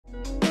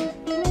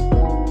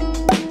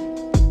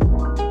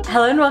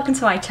Hello and welcome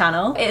to my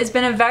channel. It has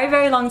been a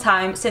very long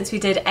time since we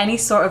did any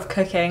sort of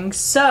cooking,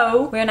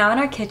 so we're now in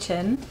our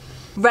kitchen,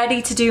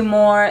 ready to do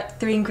more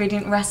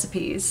 3-ingredient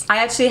recipes. I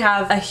actually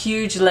have a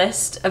huge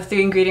list of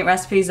 3-ingredient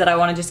recipes that I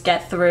want to just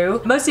get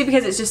through, mostly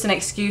because it's just an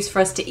excuse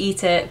for us to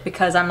eat it,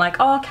 because I'm like,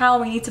 oh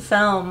Cal, we need to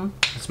film.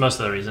 It's most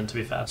of the reason, to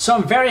be fair. So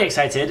I'm very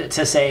excited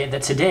to say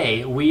that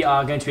today we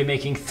are going to be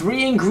making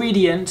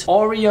 3-ingredient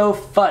Oreo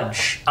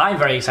fudge. I'm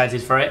very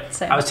excited for it.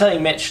 Same. I was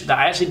telling Mitch that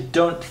I actually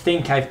don't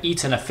think I've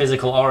eaten a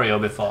physical Oreo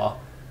before.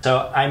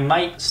 So I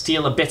might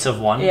steal a bit of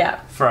one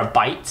for a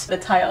bite. The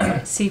title,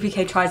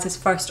 CPK tries his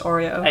first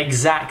Oreo.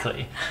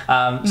 Exactly.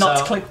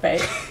 Not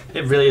clickbait.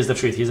 It really is the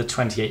truth. He's a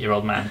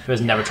 28-year-old man who has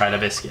never tried a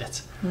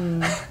biscuit.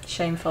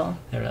 Shameful.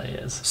 It really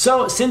is.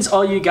 So since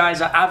all you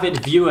guys are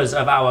avid viewers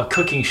of our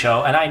cooking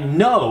show, and I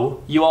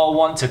know you all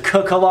want to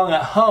cook along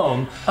at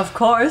home, of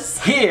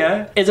course,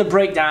 here is a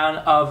breakdown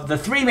of the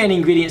 3 main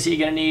ingredients that you're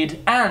going to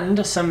need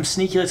and some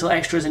sneaky little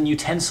extras and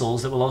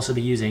utensils that we'll also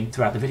be using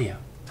throughout the video.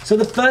 So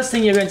the first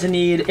thing you're going to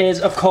need is,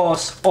 of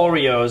course,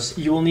 Oreos.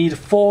 You will need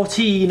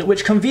 14,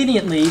 which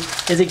conveniently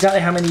is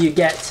exactly how many you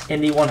get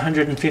in the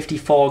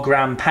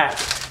 154-gram pack,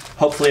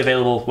 hopefully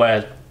available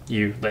where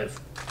you live.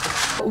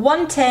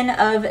 1 tin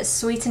of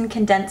sweetened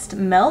condensed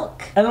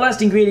milk. And the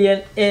last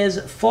ingredient is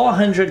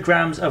 400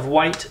 grams of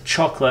white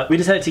chocolate. We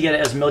decided to get it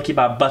as Milky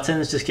Bar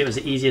buttons, just to give us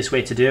the easiest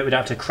way to do it. We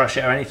don't have to crush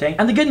it or anything.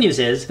 And the good news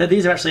is that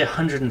these are actually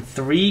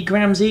 103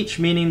 grams each,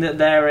 meaning that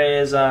there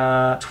is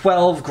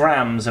 12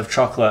 grams of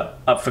chocolate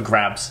up for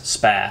grabs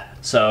spare.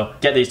 So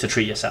get these to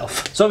treat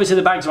yourself. So obviously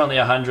the bags are only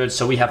 100,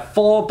 so we have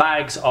 4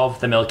 bags of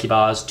the Milky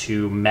Bars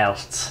to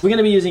melt. We're going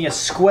to be using a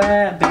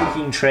square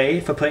baking tray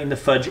for putting the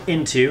fudge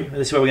into.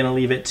 This is where we're going to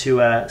leave it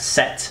to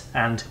set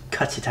and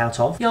cut it out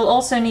of. You'll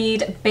also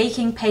need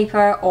baking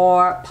paper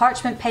or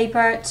parchment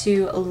paper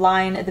to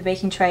line the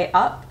baking tray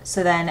up,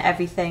 so then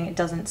everything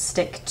doesn't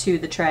stick to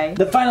the tray.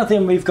 The final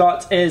thing we've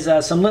got is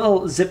some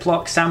little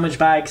Ziploc sandwich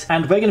bags,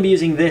 and we're going to be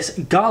using this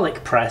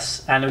garlic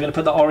press, and we're going to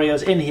put the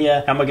Oreos in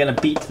here and we're going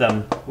to beat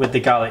them with the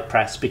garlic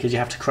press because you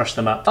have to crush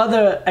them up.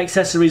 Other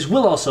accessories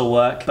will also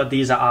work, but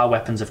these are our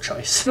weapons of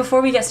choice.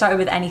 Before we get started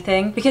with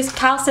anything, because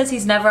Cal says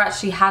he's never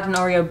actually had an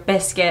Oreo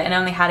biscuit and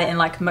only had it in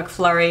like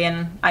McFlurry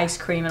and ice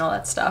cream and all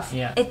that stuff.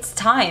 Yeah. It's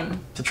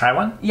time. To try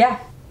one? Yeah.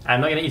 I'm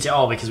not going to eat it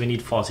all because we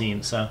need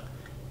 14, so.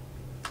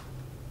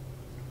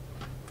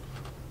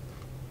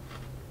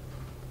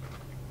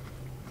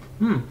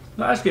 The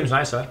ice cream's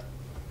nicer.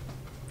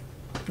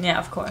 Yeah,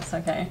 of course,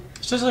 okay.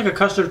 It's just like a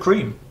custard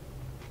cream.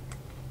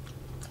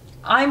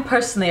 I'm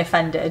personally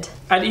offended.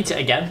 I'd eat it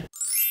again.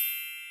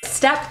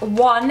 Step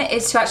 1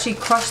 is to actually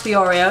crush the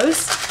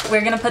Oreos.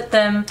 We're gonna put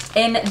them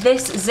in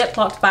this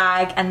Ziploc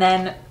bag and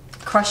then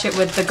crush it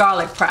with the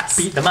garlic press.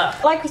 Beat them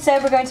up. Like we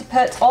said, we're going to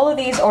put all of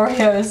these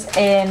Oreos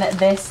in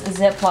this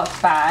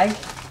Ziploc bag.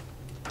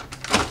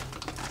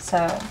 So,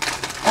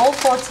 all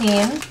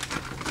 14.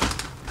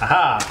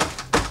 Aha!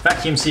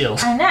 Vacuum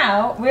sealed. And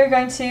now we're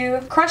going to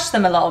crush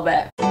them a little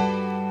bit.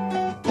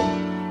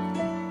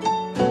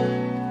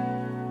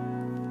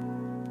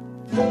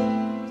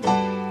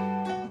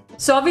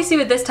 So obviously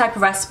with this type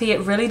of recipe,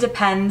 it really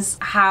depends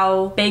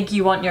how big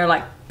you want your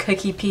like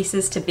cookie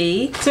pieces to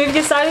be. So we've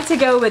decided to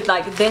go with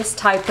like this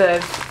type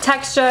of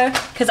texture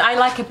because I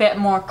like a bit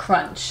more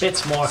crunch.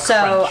 Bits more crunch.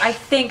 So I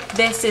think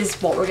this is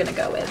what we're gonna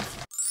go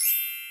with.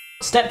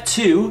 Step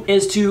 2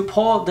 is to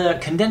pour the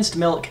condensed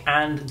milk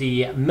and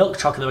the milk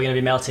chocolate that we're going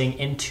to be melting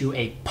into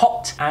a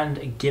pot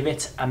and give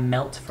it a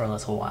melt for a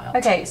little while.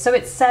 Okay, so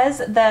it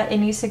says that it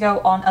needs to go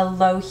on a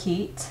low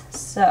heat.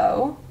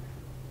 So,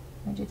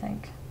 what do you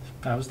think?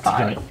 I was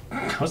thinking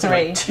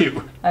like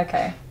 2.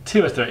 Okay.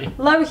 2 or 3.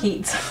 Low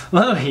heat.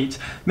 Low heat.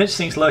 Mitch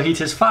thinks low heat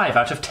is 5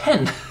 out of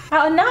 10.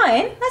 Out of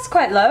 9? That's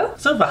quite low.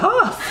 It's over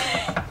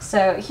half.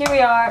 So here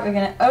we are. We're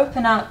going to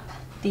open up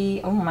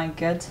the... Oh my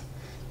god.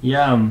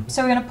 Yum.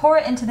 So we're going to pour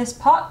it into this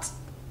pot.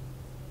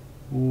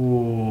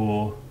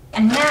 Ooh.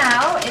 And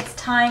now it's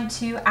time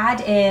to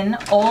add in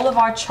all of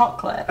our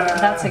chocolate.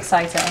 That's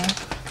exciting.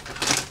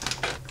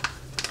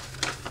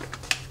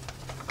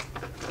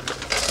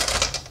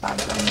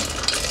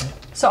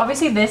 So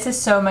obviously this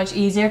is so much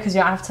easier because you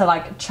don't have to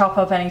like chop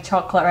up any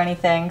chocolate or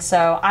anything.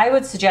 So I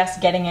would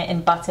suggest getting it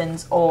in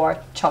buttons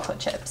or chocolate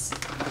chips.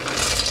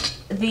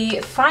 The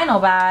final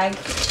bag,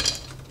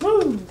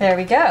 woo, there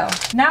we go.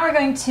 Now we're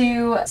going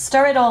to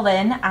stir it all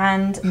in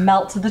and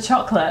melt the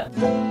chocolate.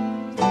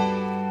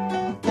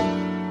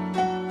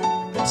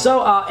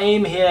 So our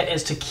aim here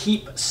is to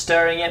keep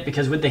stirring it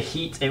because with the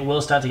heat it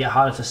will start to get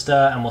harder to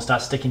stir and will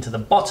start sticking to the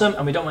bottom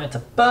and we don't want it to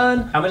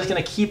burn. And we're just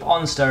going to keep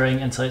on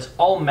stirring until it's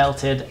all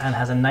melted and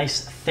has a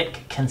nice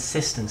thick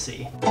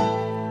consistency.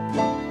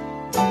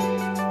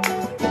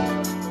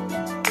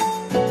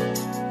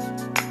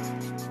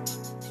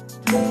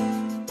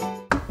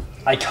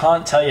 I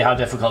can't tell you how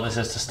difficult this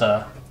is to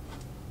stir.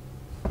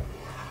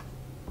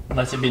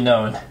 Let it be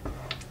known.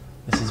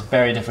 This is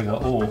very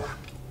difficult. Ooh.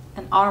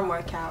 An arm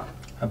workout.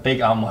 A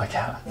big arm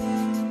workout.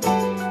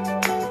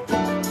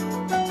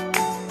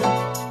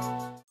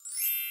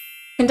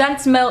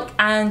 Condensed milk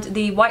and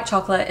the white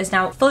chocolate is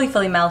now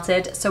fully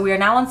melted, so we are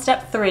now on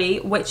step 3,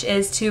 which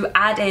is to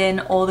add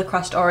in all the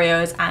crushed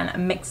Oreos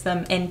and mix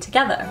them in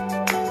together.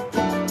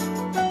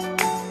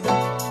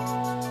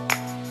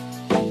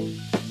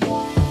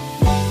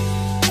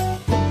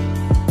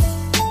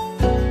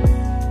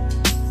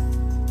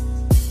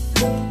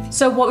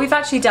 So what we've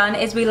actually done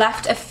is we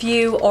left a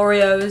few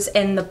Oreos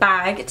in the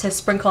bag to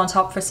sprinkle on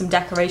top for some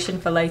decoration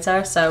for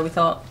later, so we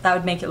thought that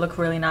would make it look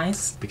really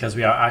nice. Because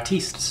we are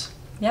artistes.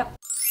 Yep.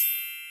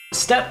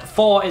 Step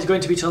 4 is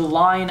going to be to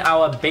line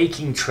our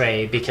baking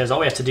tray, because all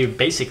we have to do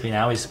basically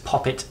now is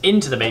pop it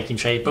into the baking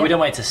tray, but we don't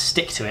want it to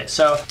stick to it.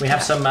 So we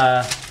have some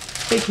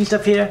baking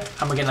stuff here,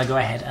 and we're gonna go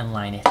ahead and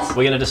line it.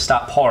 We're gonna just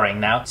start pouring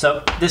now.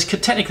 So this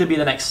could technically be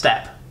the next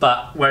step,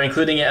 but we're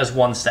including it as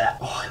one step.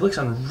 Oh, it looks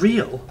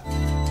unreal.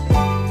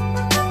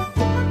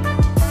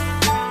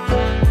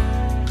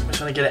 I'm just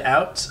gonna get it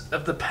out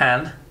of the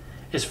pan.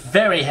 It's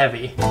very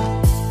heavy.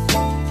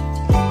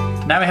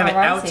 Now we have it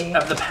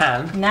out of the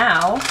pan.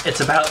 Now it's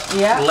about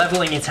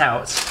leveling it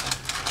out,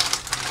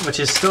 which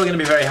is still going to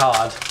be very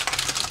hard.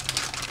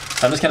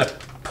 So I'm just kind of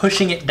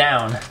pushing it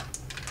down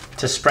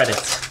to spread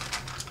it,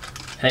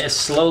 and it is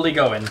slowly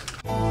going.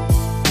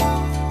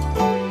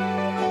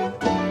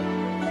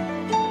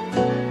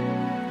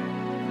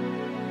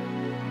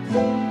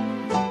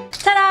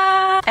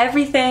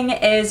 Everything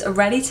is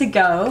ready to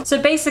go. So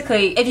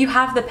basically, if you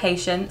have the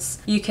patience,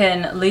 you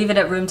can leave it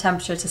at room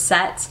temperature to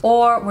set,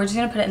 or we're just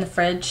gonna put it in the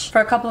fridge for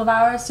a couple of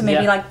hours, so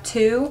maybe like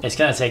 2. It's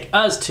gonna take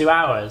us 2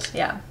 hours.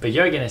 Yeah. But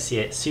you're gonna see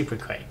it super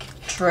quick.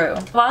 True.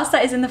 Whilst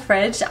that is in the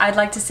fridge, I'd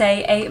like to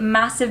say a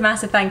massive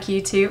thank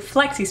you to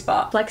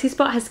FlexiSpot.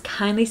 FlexiSpot has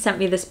kindly sent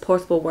me this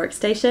portable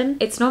workstation.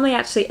 It's normally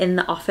actually in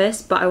the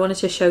office, but I wanted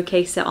to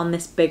showcase it on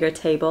this bigger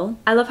table.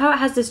 I love how it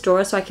has this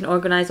drawer so I can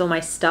organize all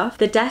my stuff.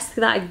 The desk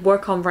that I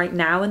work on right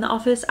now in the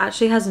office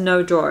actually has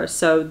no drawers,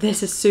 so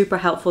this is super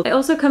helpful. It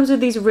also comes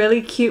with these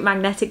really cute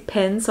magnetic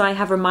pins, so I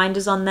have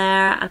reminders on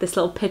there and this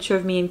little picture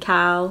of me and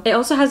Cal. It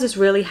also has this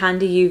really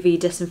handy UV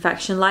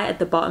disinfection light at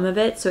the bottom of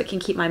it, so it can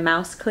keep my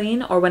mouse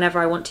clean, or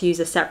whenever I want to use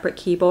a separate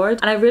keyboard.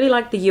 And I really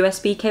like the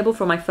USB cable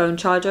for my phone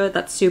charger.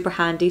 That's super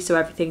handy, so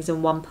everything's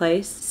in one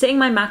place. Sitting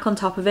my Mac on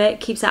top of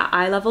it keeps it at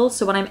eye level,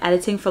 so when I'm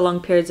editing for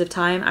long periods of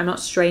time, I'm not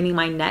straining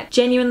my neck.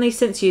 Genuinely,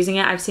 since using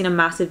it, I've seen a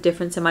massive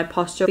difference in my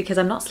posture because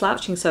I'm not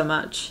slouching so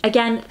much.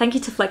 Again, thank you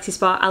to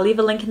FlexiSpot. I'll leave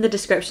a link in the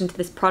description to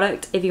this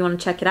product if you want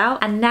to check it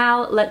out. And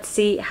now let's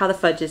see how the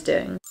fudge is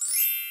doing.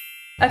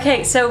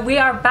 Okay, so we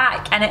are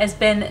back and it has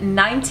been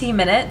 90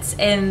 minutes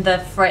in the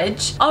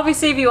fridge.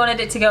 Obviously, if you wanted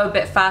it to go a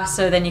bit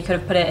faster, then you could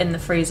have put it in the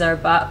freezer,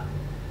 but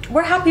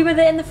we're happy with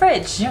it in the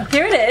fridge. Yeah.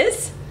 Here it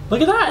is. Look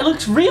at that, it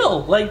looks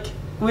real. Like,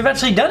 we've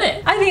actually done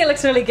it. I think it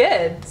looks really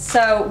good.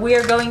 So we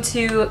are going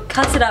to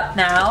cut it up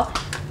now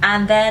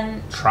and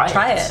then try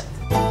it.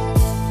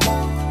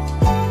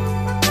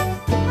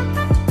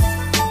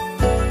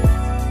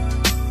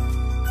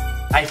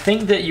 I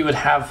think that you would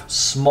have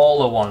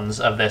smaller ones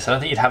of this. I don't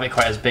think you'd have it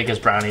quite as big as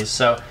brownies.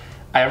 So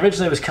I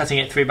originally was cutting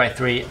it 3 by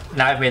 3.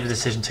 Now I've made the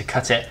decision to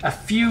cut it a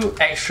few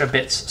extra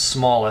bits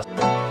smaller.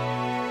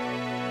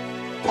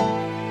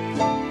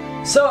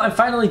 So I'm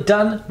finally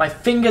done. My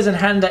fingers and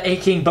hand are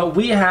aching, but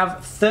we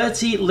have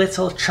 30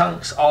 little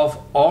chunks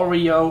of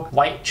Oreo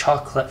white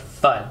chocolate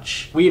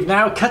fudge. We've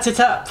now cut it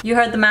up. You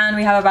heard the man,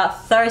 we have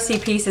about 30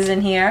 pieces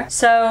in here.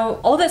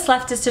 So all that's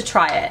left is to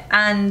try it.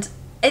 And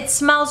it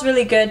smells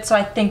really good, so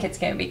I think it's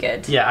gonna be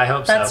good. Yeah, I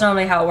hope so. That's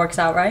normally how it works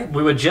out, right?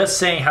 We were just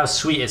saying how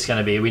sweet it's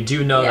gonna be. We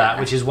do know that,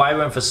 which is why we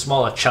went for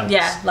smaller chunks.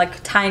 Yeah,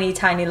 like tiny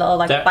little,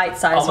 like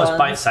bite-sized ones. Almost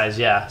bite-sized,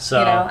 yeah. So,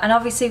 you know, and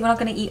obviously we're not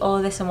gonna eat all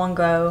of this in one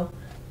go.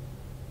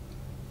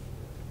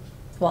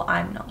 Well,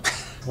 I'm not.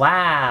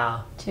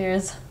 Wow.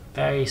 Cheers.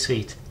 Very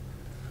sweet.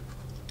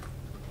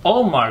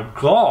 Oh my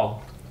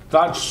god,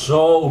 that's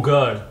so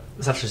good.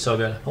 It's actually so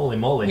good. Holy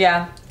moly.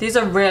 Yeah, these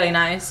are really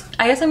nice.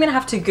 I guess I'm gonna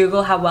have to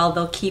Google how well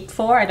they'll keep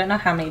for. I don't know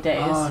how many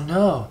days. Oh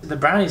no. The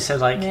brownies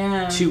said like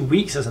 2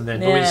 weeks or something,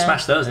 but we just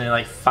smashed those in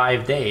like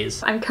 5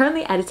 days. I'm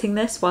currently editing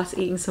this whilst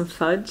eating some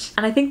fudge,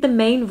 and I think the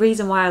main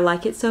reason why I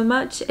like it so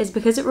much is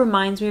because it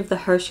reminds me of the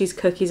Hershey's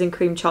Cookies and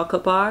Cream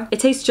chocolate bar.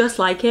 It tastes just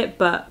like it,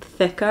 but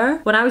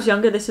thicker. When I was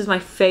younger, this was my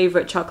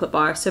favorite chocolate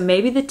bar, so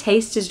maybe the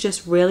taste is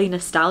just really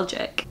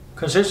nostalgic.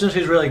 Consistency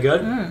is really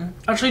good.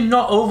 Actually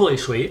not overly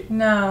sweet.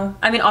 No.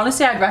 I mean,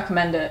 honestly, I'd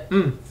recommend it.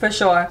 For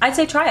sure. I'd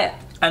say try it.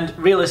 And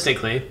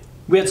realistically,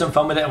 we had some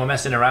fun with it and we're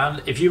messing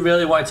around. If you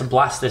really wanted to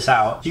blast this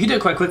out, you can do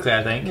it quite quickly,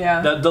 I think. Yeah.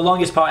 The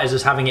longest part is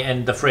just having it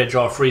in the fridge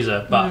or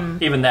freezer, but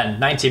even then,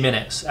 90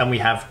 minutes and we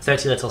have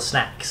 30 little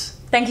snacks.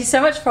 Thank you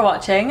so much for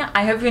watching.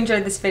 I hope you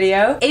enjoyed this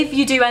video. If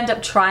you do end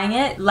up trying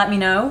it, let me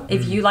know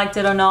if you liked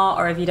it or not,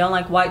 or if you don't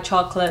like white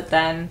chocolate,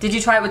 then did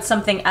you try it with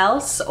something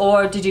else,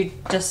 or did you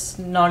just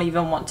not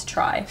even want to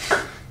try?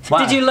 Wow.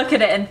 Did you look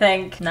at it and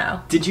think,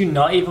 no? Did you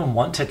not even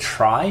want to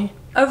try?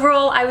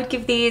 Overall, I would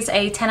give these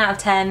a 10 out of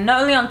 10,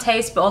 not only on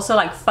taste, but also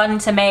like fun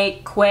to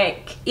make,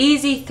 quick,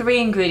 easy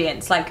 3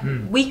 ingredients. Like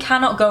we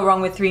cannot go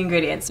wrong with 3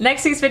 ingredients.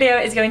 Next week's video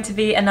is going to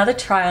be another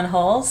try on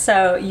haul.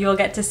 So you'll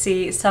get to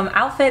see some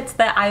outfits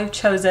that I've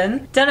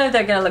chosen. Don't know if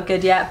they're gonna look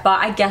good yet, but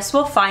I guess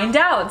we'll find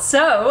out.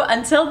 So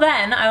until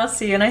then, I will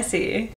see you when I see you.